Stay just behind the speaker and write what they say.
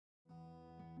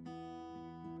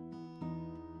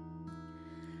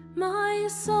My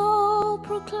soul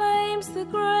proclaims the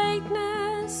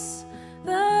greatness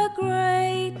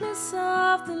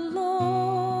of the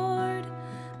Lord.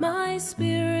 My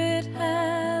spirit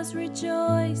has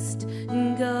rejoiced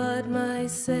in God my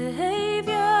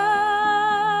Saviour,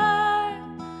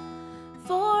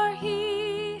 for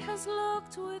he has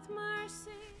looked with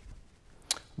mercy.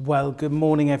 Well, good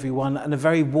morning everyone, and a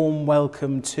very warm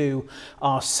welcome to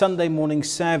our Sunday morning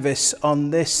service on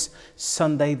this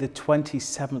Sunday, the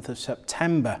 27th of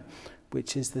September,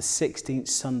 which is the 16th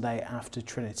Sunday after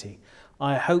Trinity.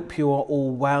 I hope you are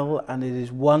all well, and it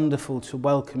is wonderful to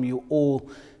welcome you all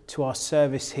to our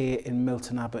service here in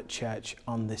Milton Abbot Church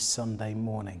on this Sunday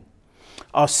morning.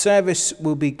 Our service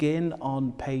will begin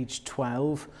on page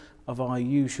 12 of our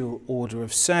usual order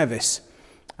of service.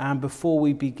 And before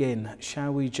we begin,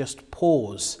 shall we just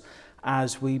pause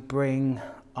as we bring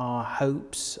our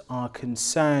hopes, our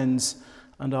concerns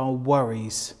and our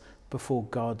worries before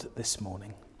God this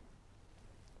morning.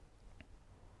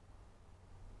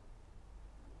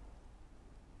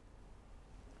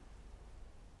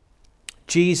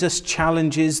 Jesus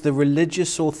challenges the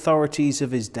religious authorities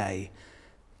of his day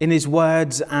in his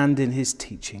words and in his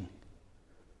teaching.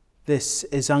 This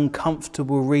is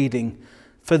uncomfortable reading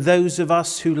for those of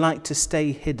us who like to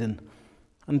stay hidden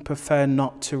and prefer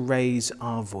not to raise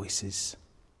our voices.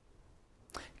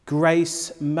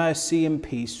 Grace, mercy and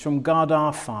peace from God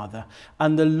our Father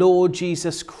and the Lord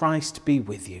Jesus Christ be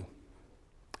with you,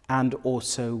 and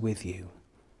also with you.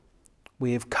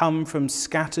 We have come from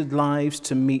scattered lives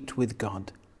to meet with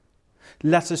God.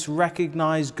 Let us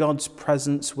recognize God's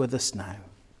presence with us now.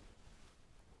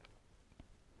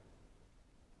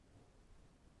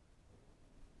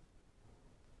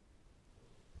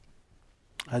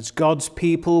 As God's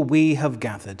people, we have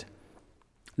gathered.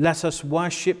 Let us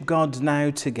worship God now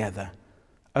together,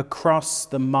 across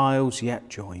the miles yet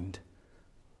joined.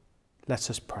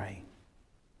 Let us pray.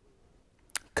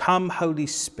 Come, Holy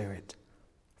Spirit,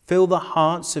 fill the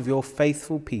hearts of your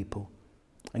faithful people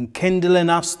and kindle in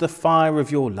us the fire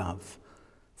of your love.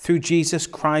 Through Jesus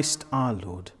Christ our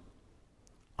Lord.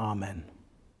 Amen.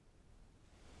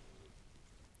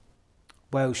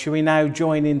 Well, shall we now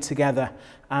join in together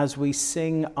as we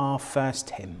sing our first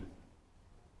hymn?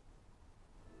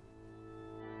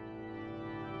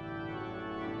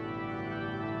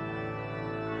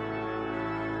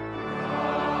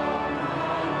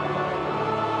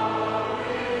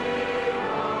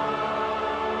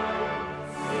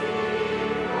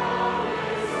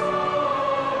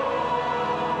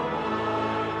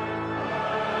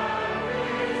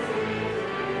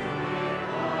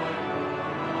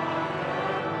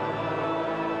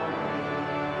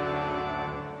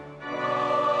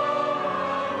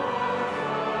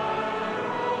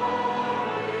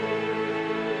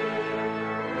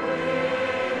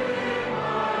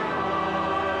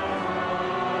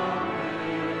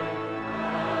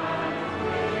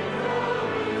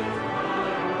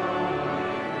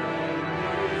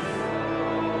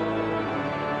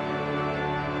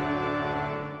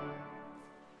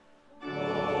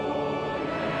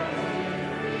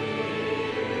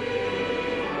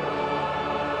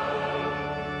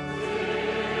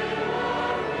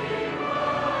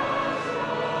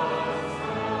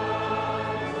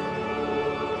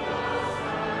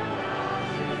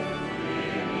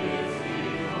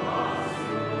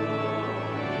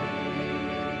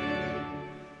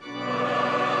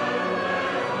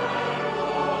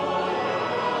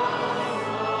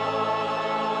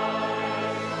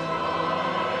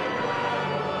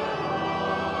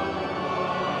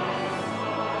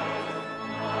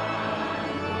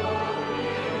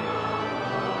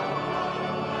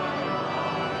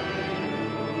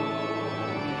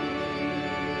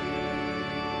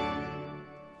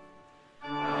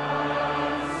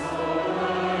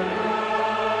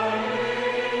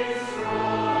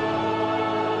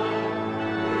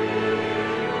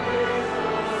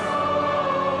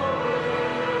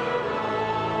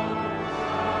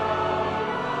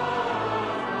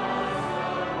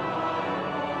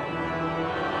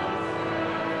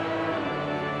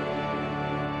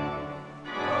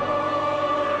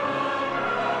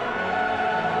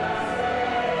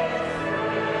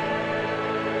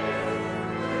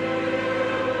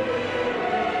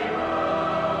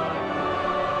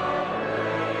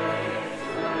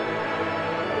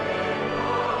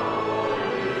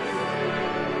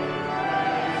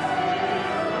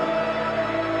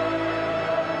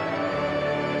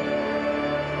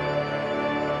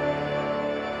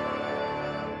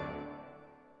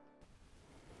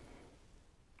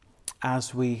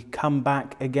 As we come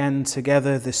back again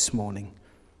together this morning,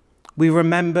 We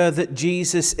remember that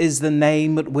Jesus is the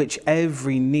name at which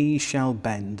every knee shall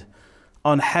bend,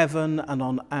 on heaven and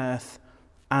on earth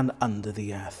and under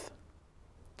the earth.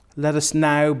 Let us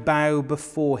now bow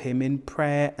before him in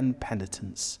prayer and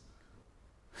penitence.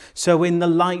 So in the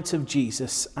light of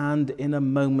Jesus and in a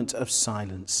moment of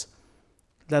silence,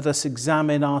 let us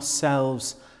examine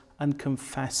ourselves and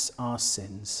confess our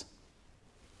sins.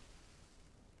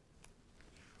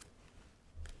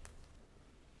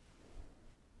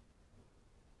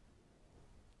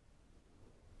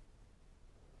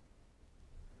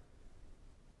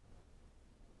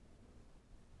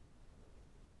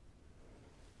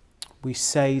 We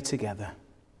say together,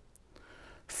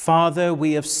 Father,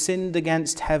 we have sinned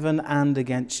against heaven and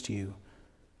against you.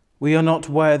 We are not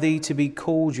worthy to be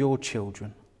called your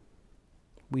children.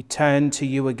 We turn to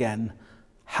you again.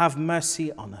 Have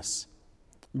mercy on us.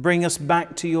 Bring us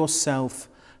back to yourself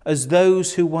as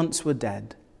those who once were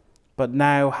dead, but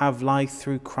now have life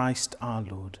through Christ our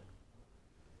Lord.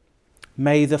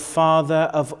 May the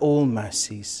Father of all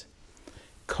mercies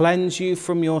cleanse you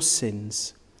from your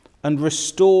sins and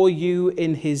restore you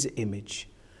in his image,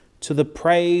 to the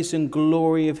praise and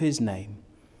glory of his name,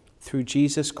 through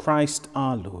Jesus Christ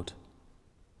our Lord.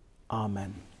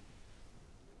 Amen.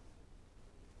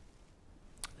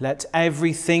 Let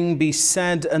everything be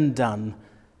said and done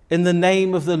in the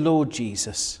name of the Lord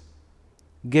Jesus,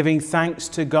 giving thanks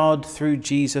to God through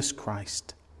Jesus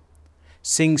Christ.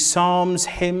 Sing psalms,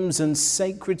 hymns, and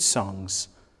sacred songs.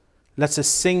 Let us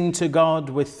sing to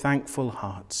God with thankful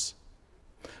hearts.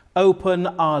 Open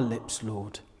our lips,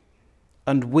 Lord,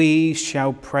 and we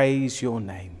shall praise your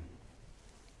name.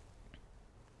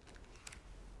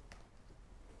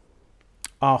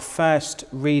 Our first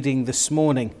reading this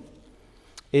morning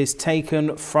is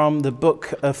taken from the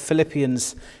book of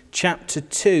Philippians, chapter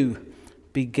 2,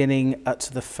 beginning at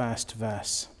the first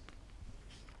verse.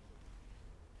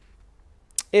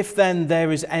 If then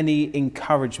there is any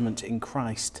encouragement in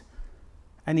Christ,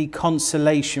 any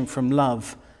consolation from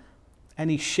love,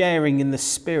 any sharing in the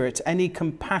Spirit, any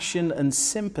compassion and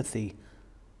sympathy,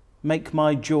 make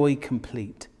my joy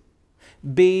complete.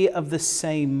 Be of the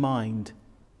same mind,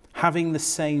 having the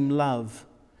same love,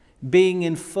 being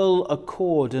in full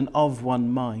accord and of one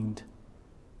mind.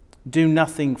 Do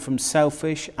nothing from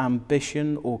selfish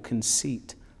ambition or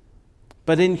conceit,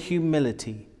 but in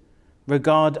humility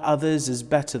regard others as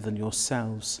better than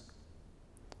yourselves.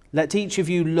 Let each of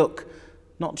you look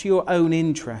not to your own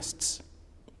interests,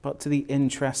 but to the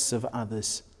interests of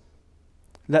others.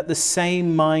 Let the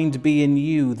same mind be in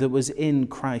you that was in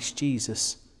Christ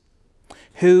Jesus,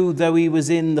 who, though he was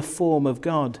in the form of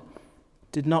God,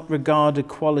 did not regard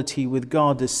equality with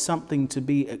God as something to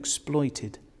be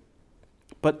exploited,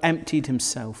 but emptied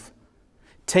himself,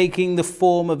 taking the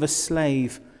form of a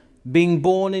slave, being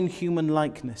born in human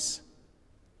likeness,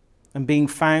 and being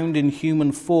found in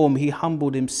human form, he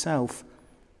humbled himself,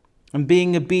 and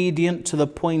being obedient to the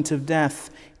point of death,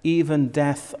 even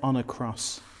death on a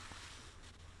cross.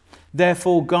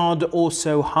 Therefore God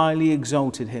also highly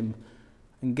exalted him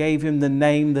and gave him the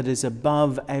name that is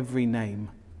above every name,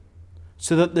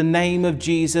 so that the name of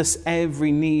Jesus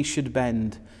every knee should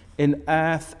bend, in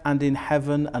earth and in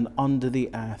heaven and under the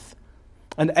earth,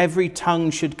 and every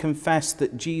tongue should confess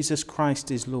that Jesus Christ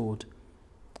is Lord,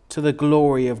 to the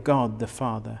glory of God the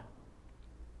Father.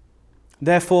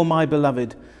 Therefore, my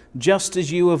beloved, just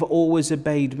as you have always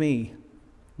obeyed me,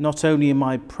 not only in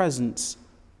my presence,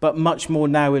 but much more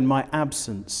now in my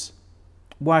absence,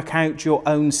 work out your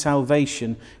own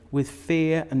salvation with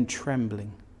fear and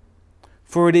trembling.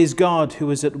 For it is God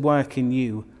who is at work in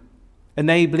you,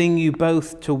 enabling you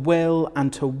both to will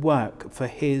and to work for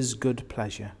his good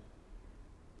pleasure.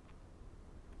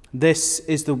 This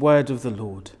is the word of the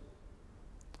Lord.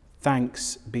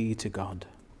 Thanks be to God.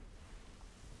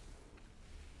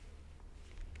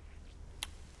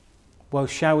 Well,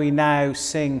 shall we now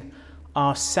sing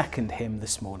our second hymn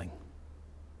this morning?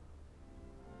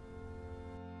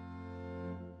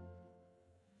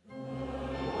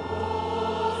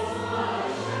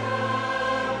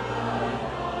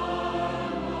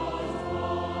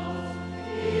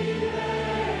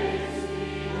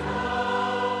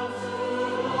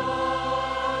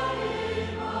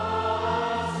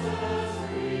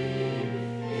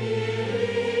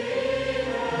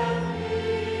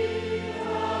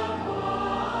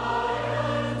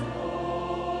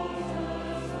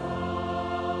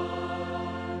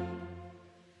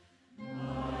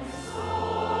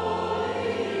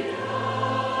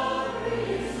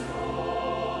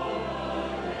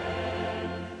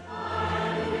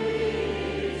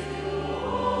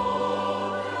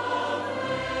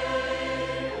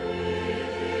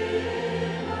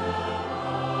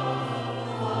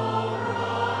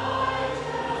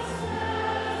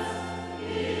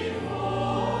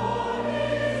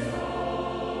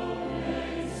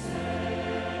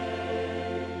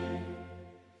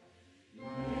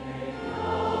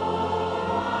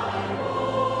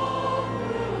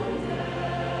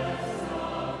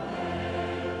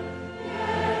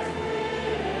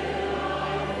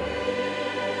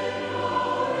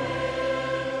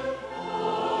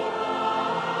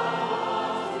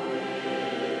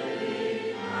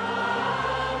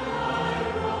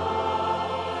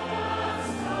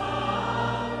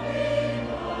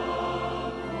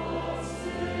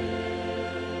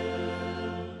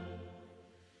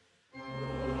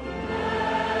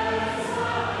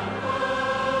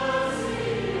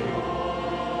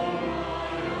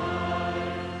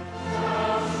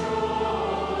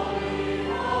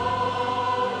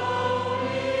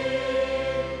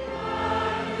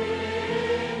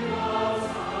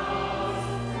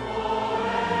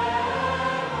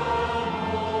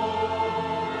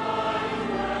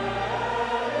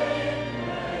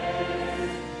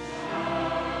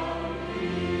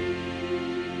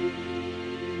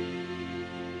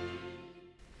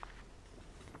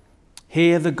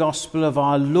 Hear the gospel of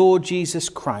our Lord Jesus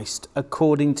Christ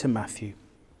according to Matthew.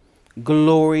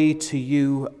 Glory to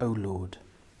you, O Lord.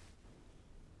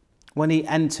 When he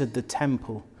entered the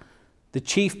temple, the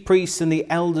chief priests and the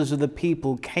elders of the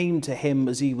people came to him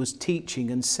as he was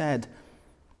teaching and said,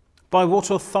 "By what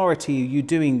authority are you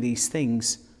doing these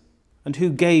things? And who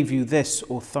gave you this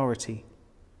authority?"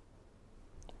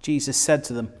 Jesus said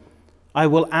to them, "I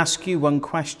will ask you one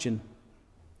question.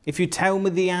 If you tell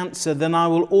me the answer, then I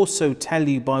will also tell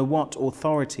you by what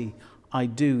authority I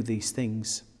do these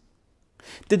things.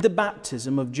 Did the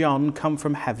baptism of John come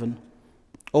from heaven,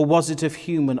 or was it of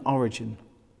human origin?"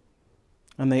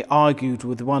 And they argued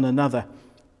with one another.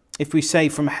 "If we say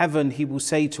from heaven, he will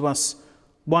say to us,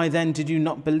 'Why then did you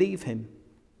not believe him?'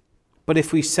 But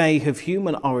if we say of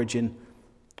human origin,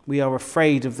 we are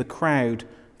afraid of the crowd,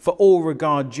 for all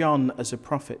regard John as a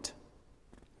prophet."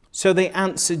 So they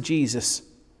answered Jesus,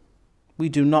 "We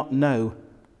do not know."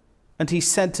 And he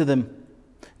said to them,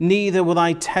 "Neither will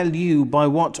I tell you by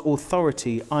what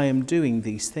authority I am doing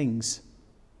these things."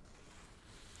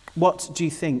 What do you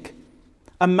think?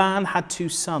 A man had 2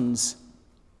 sons.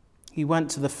 He went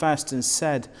to the first and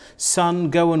said, "Son,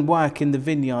 go and work in the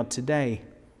vineyard today."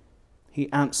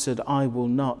 He answered, "I will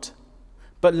not,"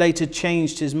 but later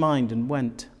changed his mind and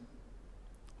went.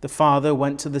 The father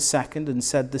went to the second and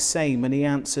said the same, and he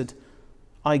answered,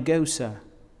 "I go, sir."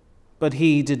 But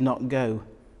he did not go.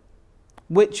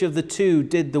 Which of the 2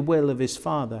 did the will of his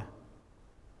father?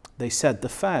 They said, "The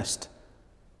first."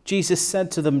 Jesus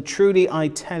said to them, "Truly I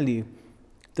tell you,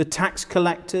 the tax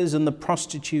collectors and the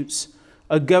prostitutes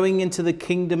are going into the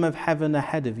kingdom of heaven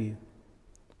ahead of you.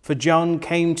 For John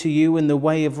came to you in the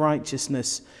way of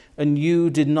righteousness, and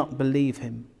you did not believe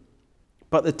him.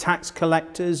 But the tax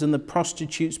collectors and the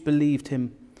prostitutes believed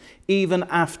him. Even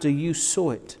after you saw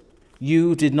it,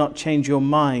 you did not change your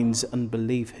minds and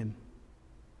believe him."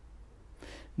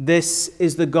 This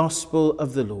is the gospel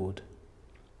of the Lord.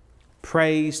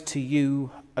 Praise to you,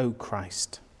 O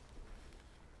Christ.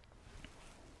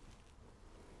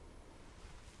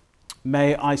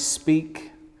 May I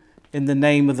speak in the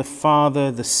name of the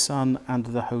Father, the Son, and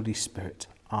the Holy Spirit.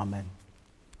 Amen.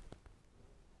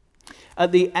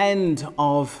 At the end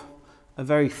of a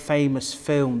very famous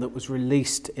film that was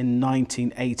released in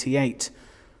 1988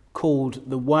 called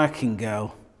The Working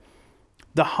Girl,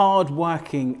 the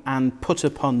hard-working and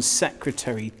put-upon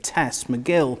secretary Tess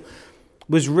McGill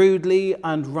was rudely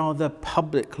and rather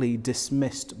publicly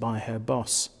dismissed by her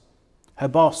boss. Her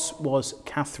boss was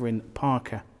Catherine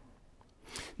Parker.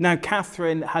 Now,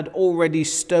 Catherine had already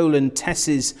stolen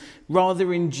Tess's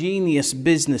rather ingenious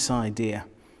business idea,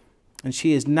 and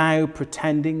she is now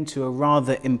pretending to a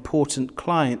rather important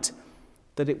client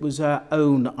that it was her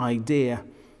own idea,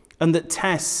 and that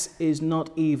Tess is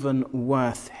not even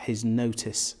worth his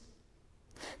notice.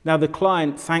 Now, the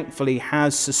client thankfully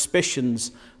has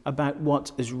suspicions about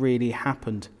what has really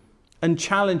happened, and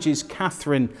challenges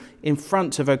Catherine in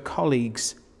front of her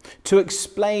colleagues to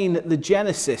explain the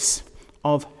genesis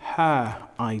of her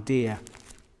idea.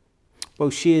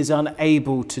 Well, she is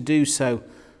unable to do so,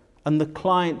 and the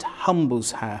client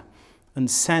humbles her and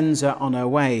sends her on her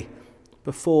way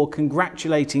before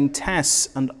congratulating Tess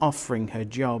and offering her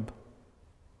job.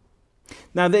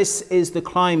 Now, this is the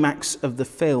climax of the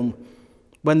film,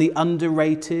 when the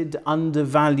underrated,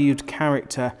 undervalued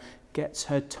character gets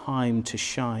her time to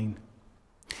shine.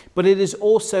 But it is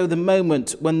also the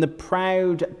moment when the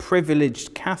proud,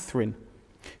 privileged Catherine,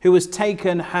 who has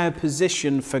taken her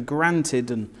position for granted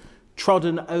and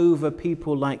trodden over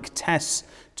people like Tess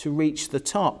to reach the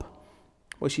top,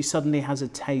 well, she suddenly has a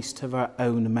taste of her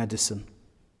own medicine.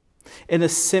 In a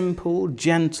simple,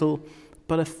 gentle,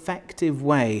 but effective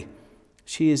way,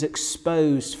 she is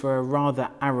exposed for a rather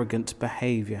arrogant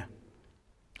behaviour.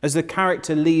 As the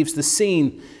character leaves the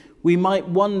scene, we might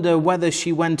wonder whether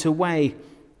she went away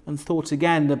and thought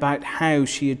again about how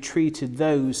she had treated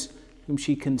those whom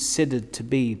she considered to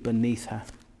be beneath her.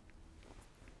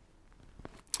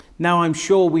 Now, I'm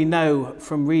sure we know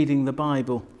from reading the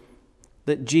Bible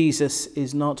that Jesus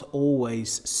is not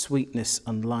always sweetness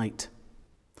and light.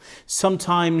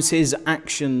 Sometimes his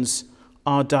actions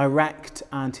are direct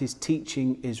and his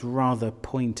teaching is rather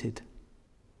pointed.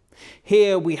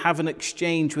 Here we have an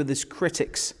exchange with his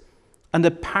critics and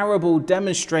a parable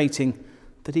demonstrating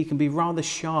that he can be rather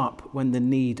sharp when the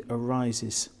need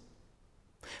arises.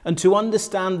 And to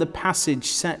understand the passage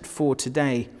set for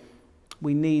today,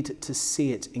 we need to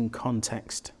see it in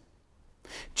context.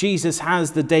 Jesus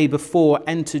has the day before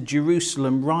entered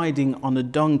Jerusalem riding on a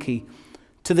donkey,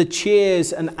 to the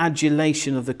cheers and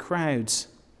adulation of the crowds.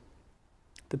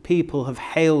 The people have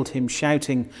hailed him,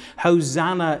 shouting,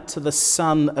 "Hosanna to the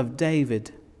Son of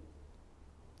David."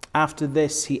 After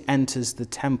this, he enters the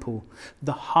temple,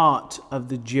 the heart of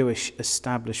the Jewish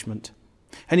establishment,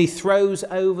 and he throws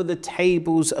over the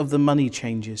tables of the money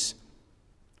changers.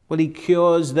 Well, he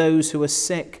cures those who are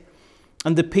sick,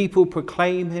 and the people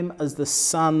proclaim him as the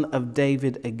Son of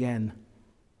David again.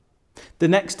 The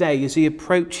next day, as he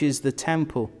approaches the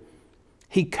temple,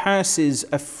 he curses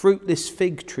a fruitless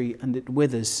fig tree and it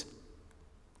withers.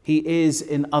 He is,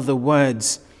 in other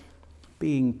words,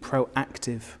 being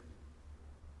proactive.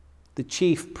 The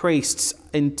chief priests,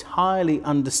 entirely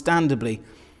understandably,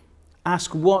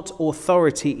 ask what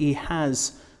authority he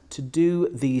has to do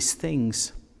these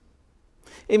things.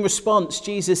 In response,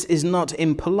 Jesus is not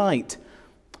impolite,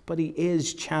 but he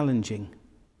is challenging.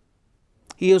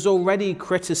 He has already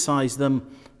criticized them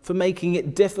for making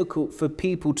it difficult for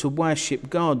people to worship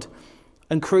God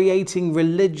and creating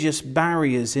religious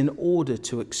barriers in order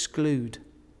to exclude.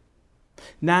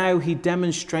 Now he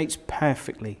demonstrates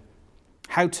perfectly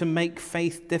how to make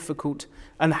faith difficult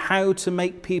and how to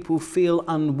make people feel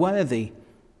unworthy,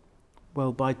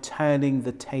 well, by turning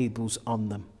the tables on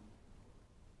them.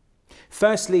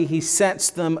 Firstly, he sets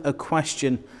them a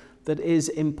question that is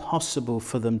impossible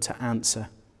for them to answer.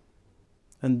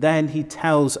 And then he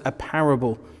tells a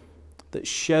parable that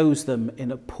shows them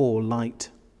in a poor light.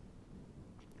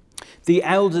 The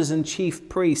elders and chief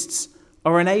priests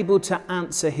are unable to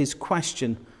answer his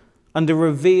question and are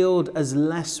revealed as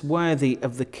less worthy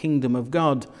of the kingdom of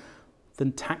God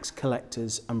than tax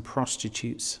collectors and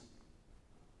prostitutes.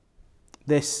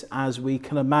 This, as we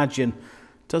can imagine,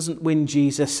 doesn't win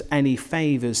Jesus any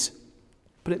favours,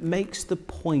 but it makes the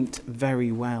point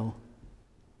very well.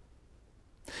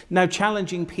 Now,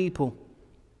 challenging people,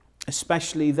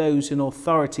 especially those in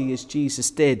authority as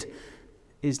Jesus did,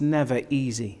 is never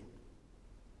easy.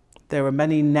 There are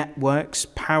many networks,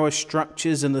 power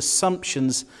structures and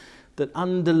assumptions that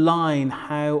underline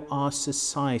how our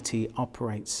society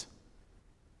operates.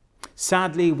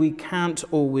 Sadly, we can't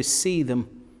always see them,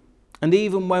 and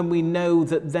even when we know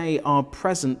that they are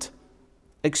present,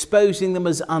 exposing them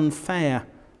as unfair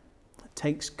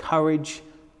takes courage,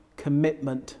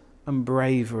 commitment, and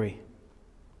bravery.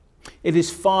 It is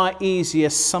far easier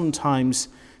sometimes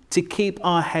to keep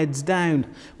our heads down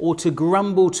or to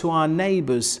grumble to our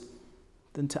neighbours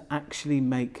than to actually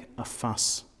make a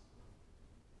fuss.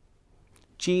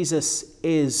 Jesus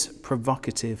is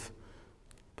provocative,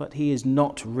 but he is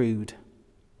not rude.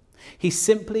 He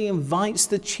simply invites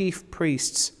the chief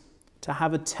priests to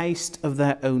have a taste of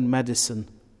their own medicine,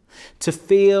 to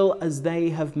feel as they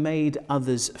have made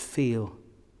others feel,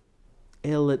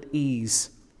 ill at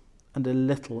ease and a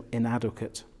little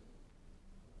inadequate.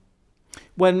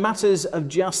 When matters of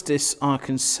justice are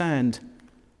concerned,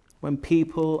 when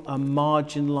people are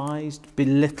marginalised,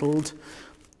 belittled,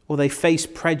 or they face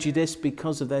prejudice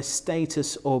because of their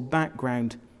status or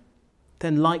background,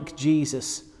 then like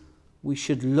Jesus, we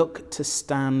should look to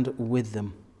stand with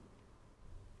them.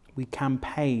 We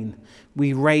campaign,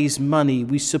 we raise money,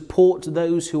 we support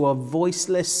those who are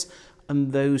voiceless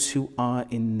and those who are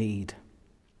in need.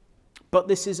 But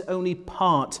this is only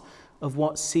part of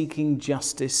what seeking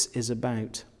justice is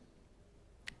about.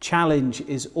 Challenge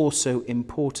is also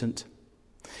important.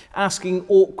 Asking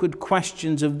awkward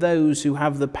questions of those who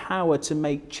have the power to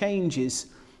make changes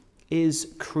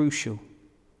is crucial.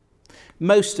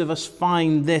 Most of us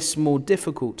find this more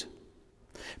difficult.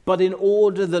 But in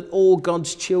order that all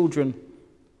God's children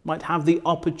might have the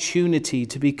opportunity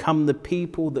to become the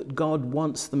people that God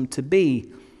wants them to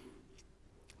be,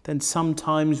 then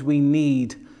sometimes we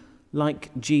need, like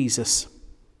Jesus,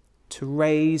 to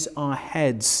raise our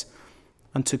heads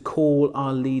and to call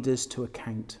our leaders to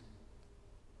account.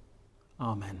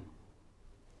 Amen.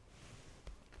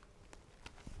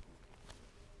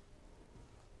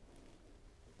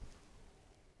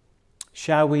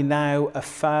 Shall we now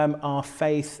affirm our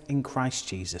faith in Christ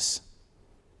Jesus?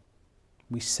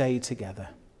 We say together,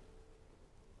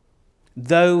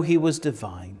 though he was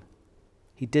divine,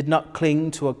 he did not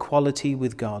cling to equality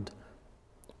with God,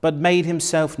 but made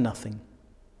himself nothing.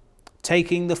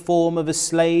 Taking the form of a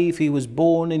slave, he was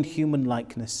born in human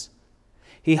likeness.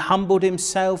 He humbled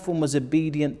himself and was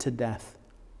obedient to death,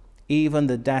 even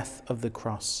the death of the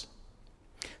cross.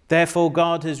 Therefore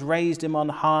God has raised him on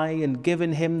high and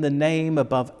given him the name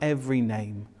above every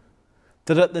name,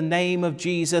 that at the name of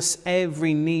Jesus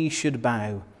every knee should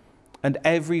bow and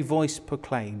every voice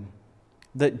proclaim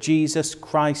that Jesus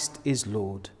Christ is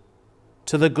Lord,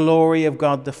 to the glory of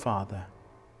God the Father.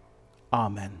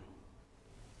 Amen.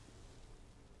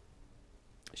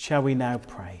 Shall we now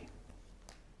pray?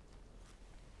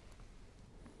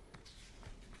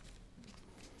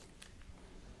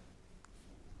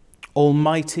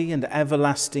 Almighty and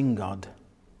everlasting God,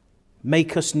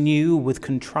 make us new with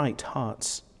contrite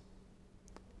hearts.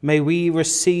 May we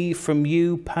receive from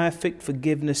you perfect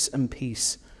forgiveness and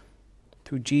peace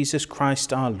through Jesus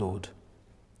Christ our Lord.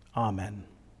 Amen.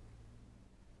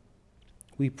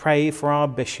 We pray for our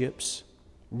bishops,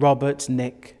 Robert,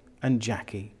 Nick, and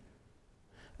Jackie,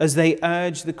 as they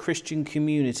urge the Christian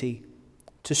community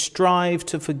to strive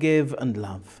to forgive and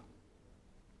love.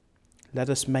 Let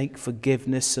us make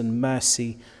forgiveness and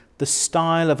mercy the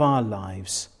style of our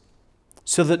lives,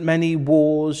 so that many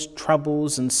wars,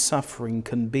 troubles, and suffering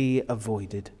can be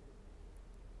avoided.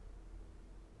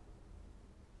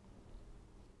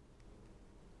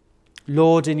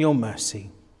 Lord, in your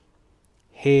mercy,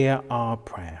 hear our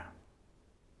prayer.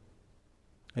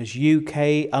 As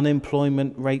UK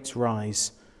unemployment rates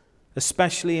rise,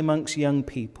 especially amongst young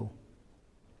people,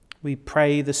 we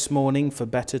pray this morning for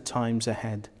better times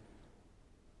ahead.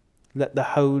 Let the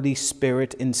Holy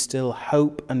Spirit instill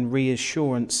hope and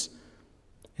reassurance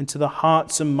into the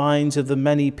hearts and minds of the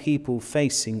many people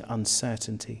facing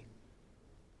uncertainty.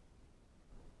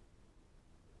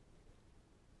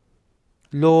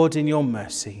 Lord, in your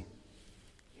mercy,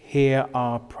 hear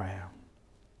our prayer.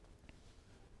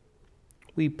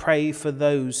 We pray for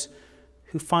those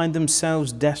who find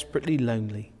themselves desperately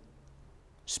lonely,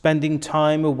 spending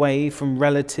time away from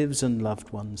relatives and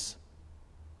loved ones.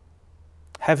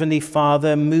 Heavenly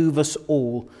Father, move us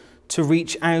all to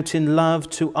reach out in love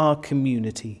to our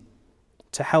community,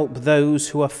 to help those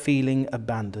who are feeling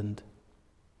abandoned.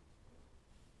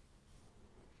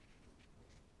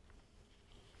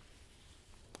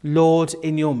 Lord,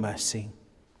 in your mercy,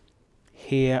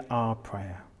 hear our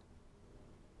prayer.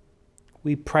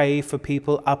 We pray for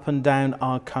people up and down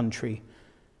our country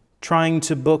trying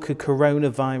to book a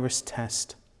coronavirus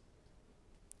test.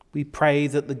 We pray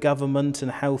that the government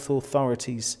and health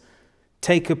authorities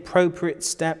take appropriate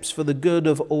steps for the good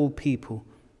of all people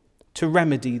to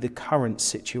remedy the current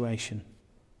situation.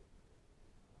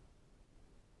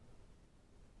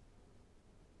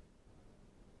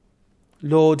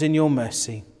 Lord, in your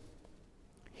mercy,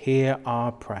 hear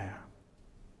our prayer.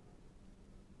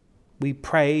 We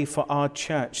pray for our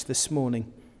church this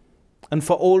morning and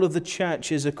for all of the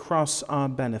churches across our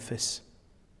benefice.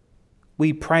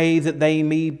 We pray that they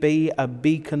may be a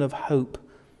beacon of hope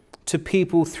to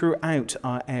people throughout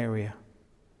our area.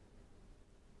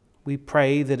 We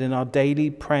pray that in our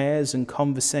daily prayers and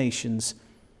conversations,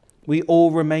 we all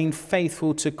remain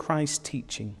faithful to Christ's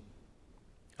teaching,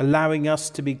 allowing us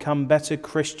to become better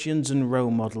Christians and role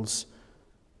models,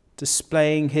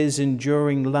 displaying his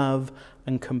enduring love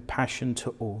and compassion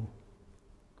to all.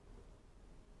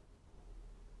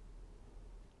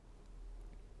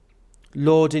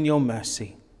 Lord, in your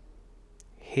mercy,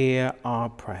 hear our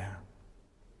prayer.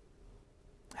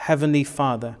 Heavenly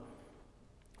Father,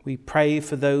 we pray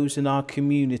for those in our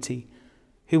community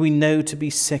who we know to be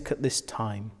sick at this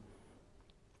time,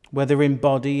 whether in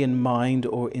body, in mind,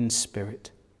 or in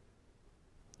spirit.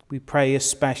 We pray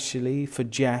especially for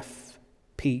Jeff,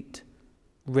 Pete,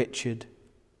 Richard,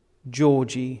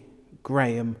 Georgie,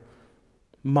 Graham,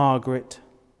 Margaret,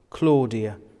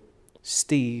 Claudia,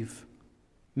 Steve,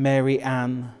 Mary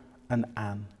Ann, and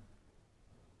Anne.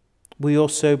 We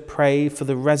also pray for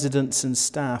the residents and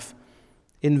staff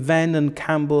in Venn and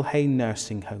Campbell Hay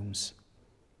nursing homes.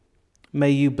 May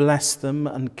you bless them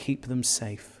and keep them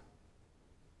safe.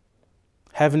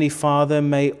 Heavenly Father,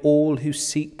 may all who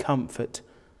seek comfort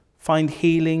find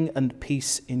healing and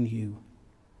peace in you.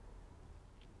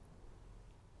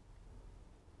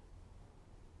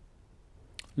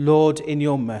 Lord, in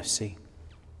your mercy,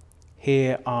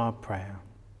 hear our prayer.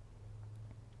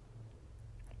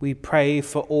 We pray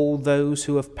for all those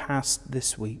who have passed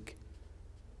this week.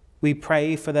 We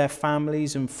pray for their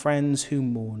families and friends who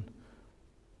mourn.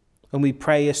 And we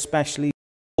pray especially,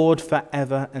 Lord,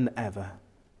 forever and ever.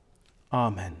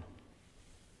 Amen.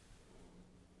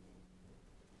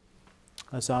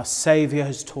 As our Saviour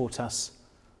has taught us,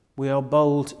 we are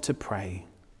bold to pray.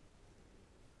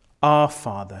 Our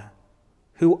Father,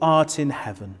 who art in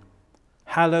heaven,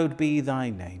 hallowed be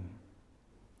thy name.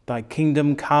 Thy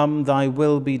kingdom come, thy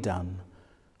will be done,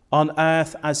 on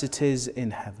earth as it is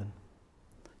in heaven.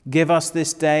 Give us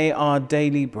this day our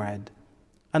daily bread,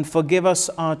 and forgive us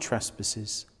our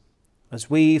trespasses, as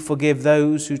we forgive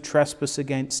those who trespass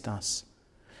against us.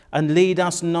 And lead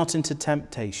us not into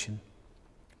temptation,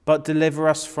 but deliver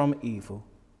us from evil.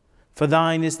 For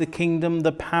thine is the kingdom,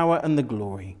 the power, and the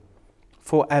glory,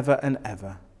 for ever and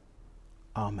ever.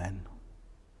 Amen.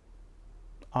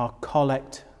 Our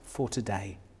collect for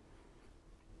today.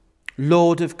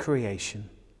 Lord of creation,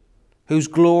 whose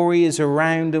glory is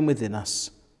around and within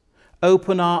us,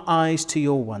 open our eyes to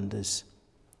your wonders.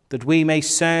 that we may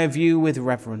serve you with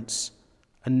reverence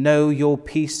and know your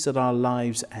peace at our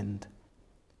lives' end.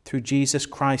 Through Jesus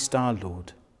Christ our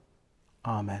Lord.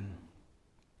 Amen.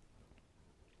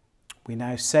 We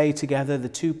now say together the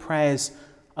two prayers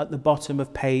at the bottom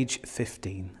of page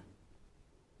 15.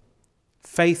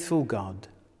 Faithful God,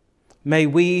 may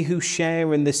we who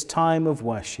share in this time of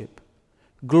worship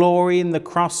glory in the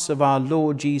cross of our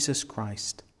Lord Jesus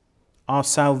Christ, our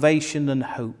salvation and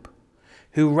hope,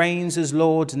 who reigns as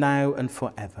Lord now and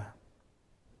forever.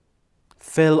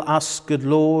 Fill us, good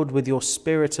Lord, with your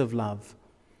spirit of love,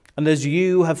 and as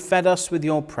you have fed us with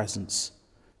your presence,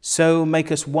 so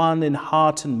make us one in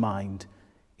heart and mind,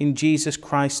 in Jesus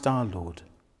Christ our Lord.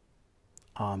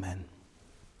 Amen.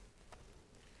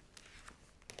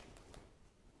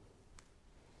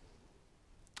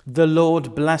 The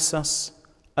Lord bless us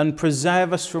and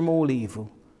preserve us from all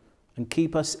evil, and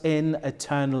keep us in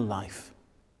eternal life.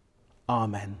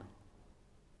 Amen.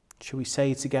 Shall we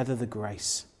say together the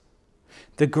grace?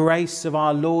 The grace of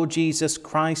our Lord Jesus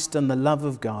Christ and the love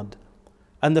of God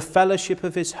and the fellowship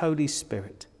of his Holy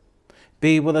Spirit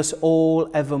be with us all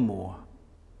evermore.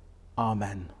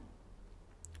 Amen.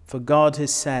 For God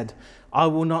has said, I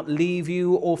will not leave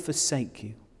you or forsake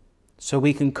you. So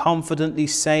we can confidently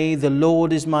say, the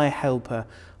Lord is my helper,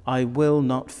 I will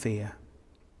not fear.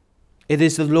 It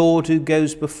is the Lord who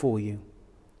goes before you.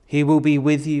 He will be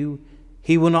with you.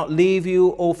 He will not leave you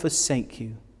or forsake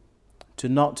you. Do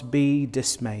not be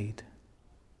dismayed.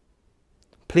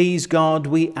 Please God,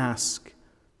 we ask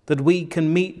that we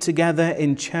can meet together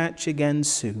in church again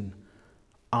soon.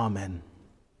 Amen.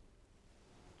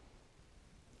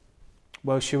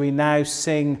 Well, shall we now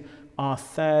sing our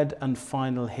third and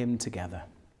final hymn together?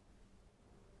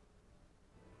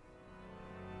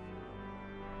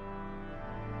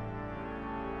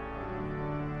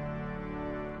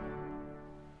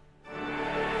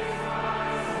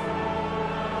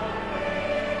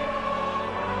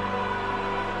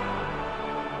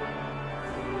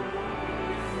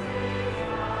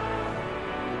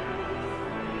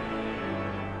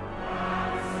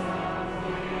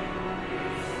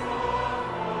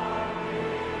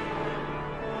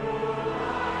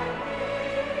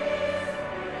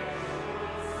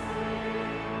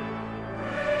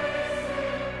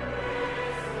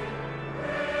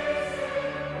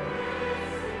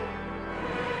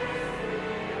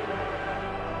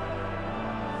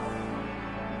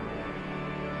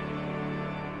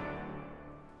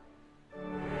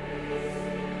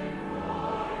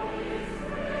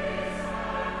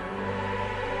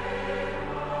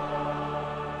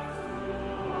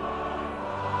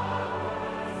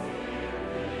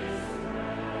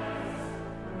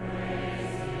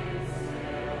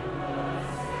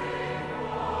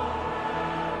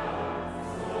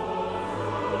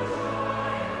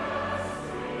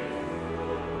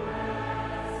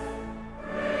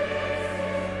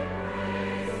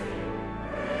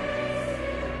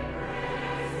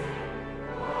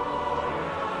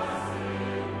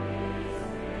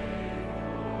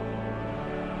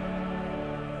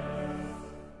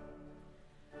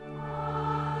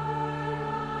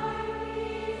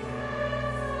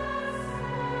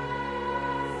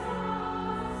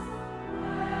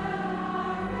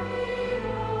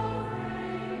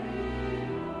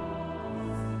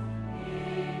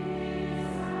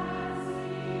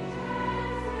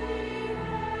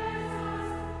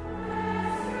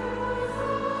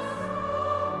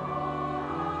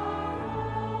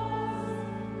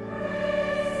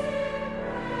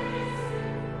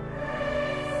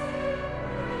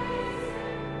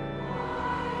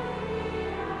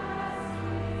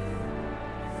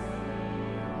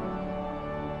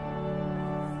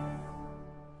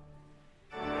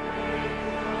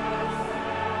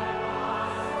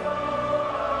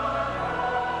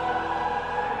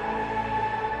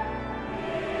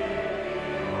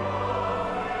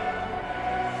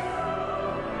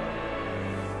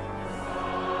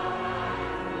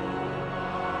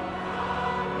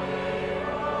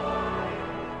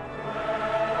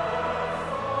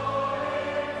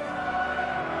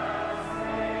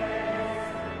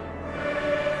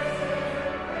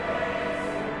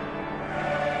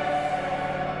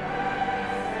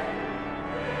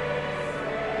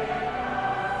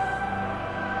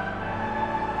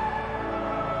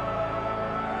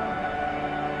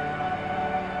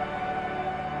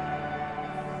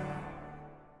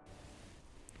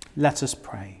 Let us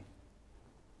pray.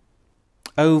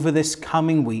 Over this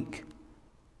coming week,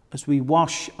 as we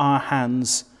wash our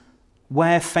hands,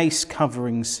 wear face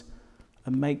coverings,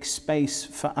 and make space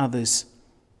for others,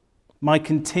 my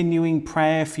continuing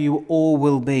prayer for you all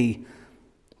will be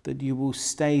that you will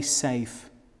stay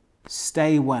safe,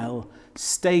 stay well,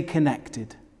 stay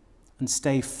connected and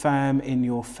stay firm in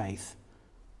your faith.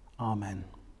 Amen.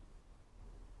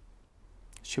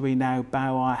 Shall we now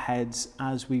bow our heads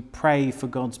as we pray for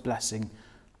God's blessing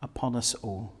upon us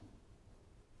all?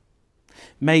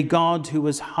 May God, who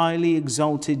has highly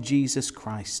exalted Jesus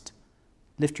Christ,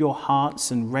 lift your hearts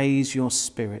and raise your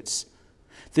spirits,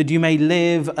 that you may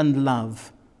live and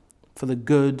love for the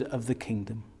good of the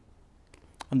kingdom.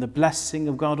 And the blessing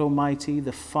of God Almighty,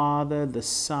 the Father, the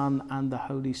Son, and the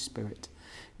Holy Spirit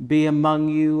be among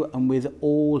you and with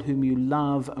all whom you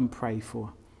love and pray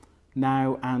for,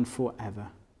 now and forever.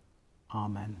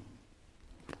 Amen.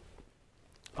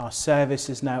 Our service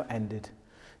is now ended.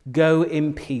 Go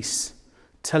in peace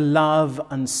to love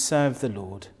and serve the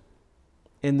Lord.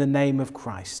 In the name of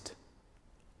Christ.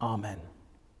 Amen.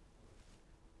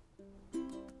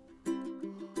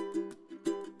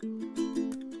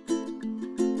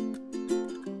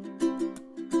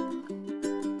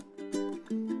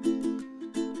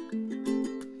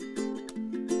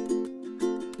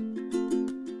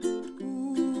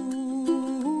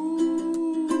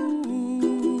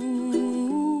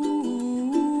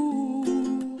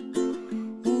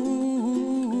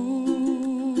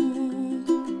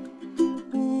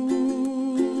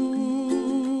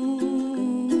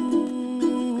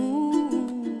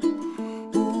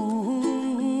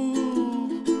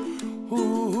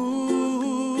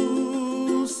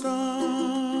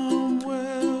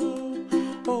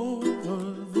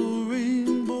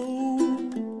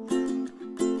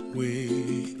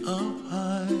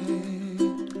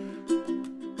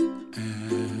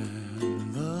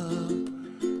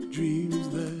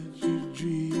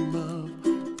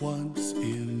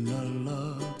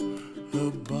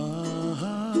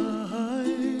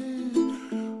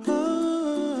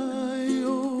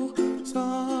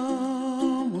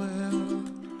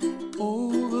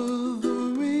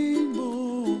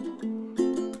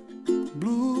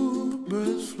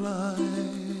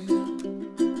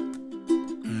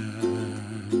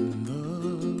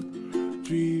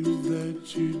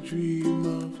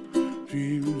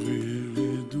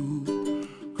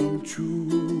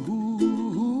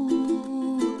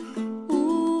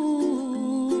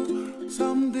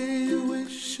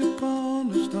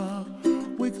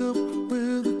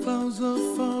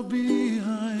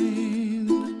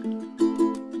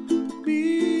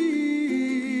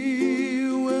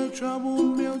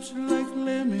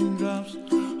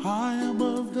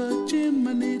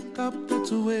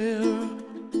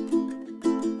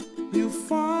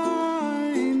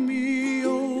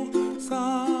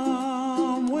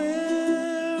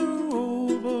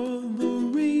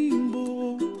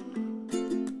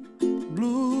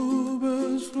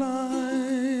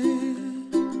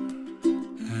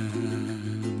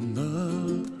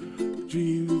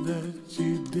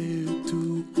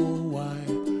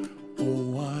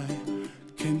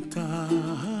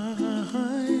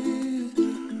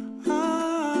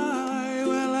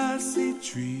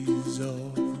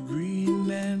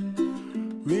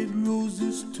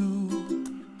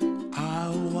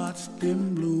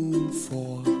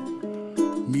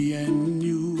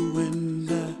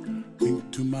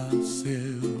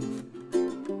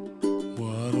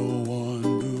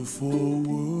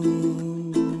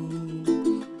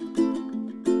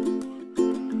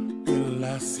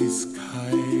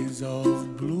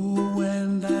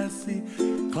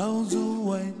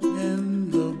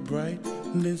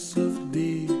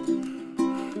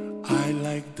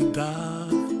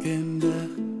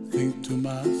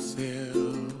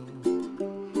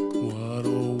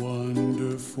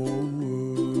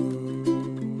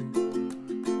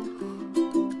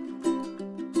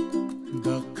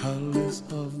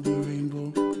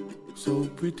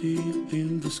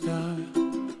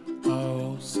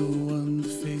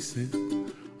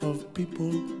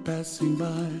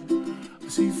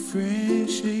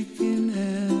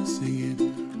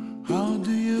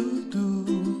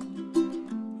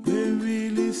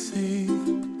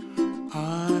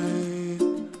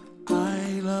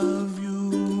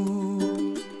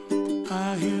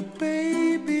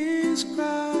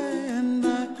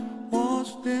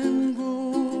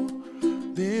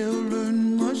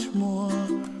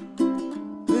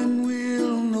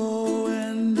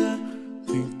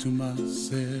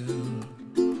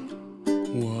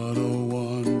 What a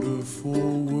wonderful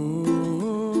world.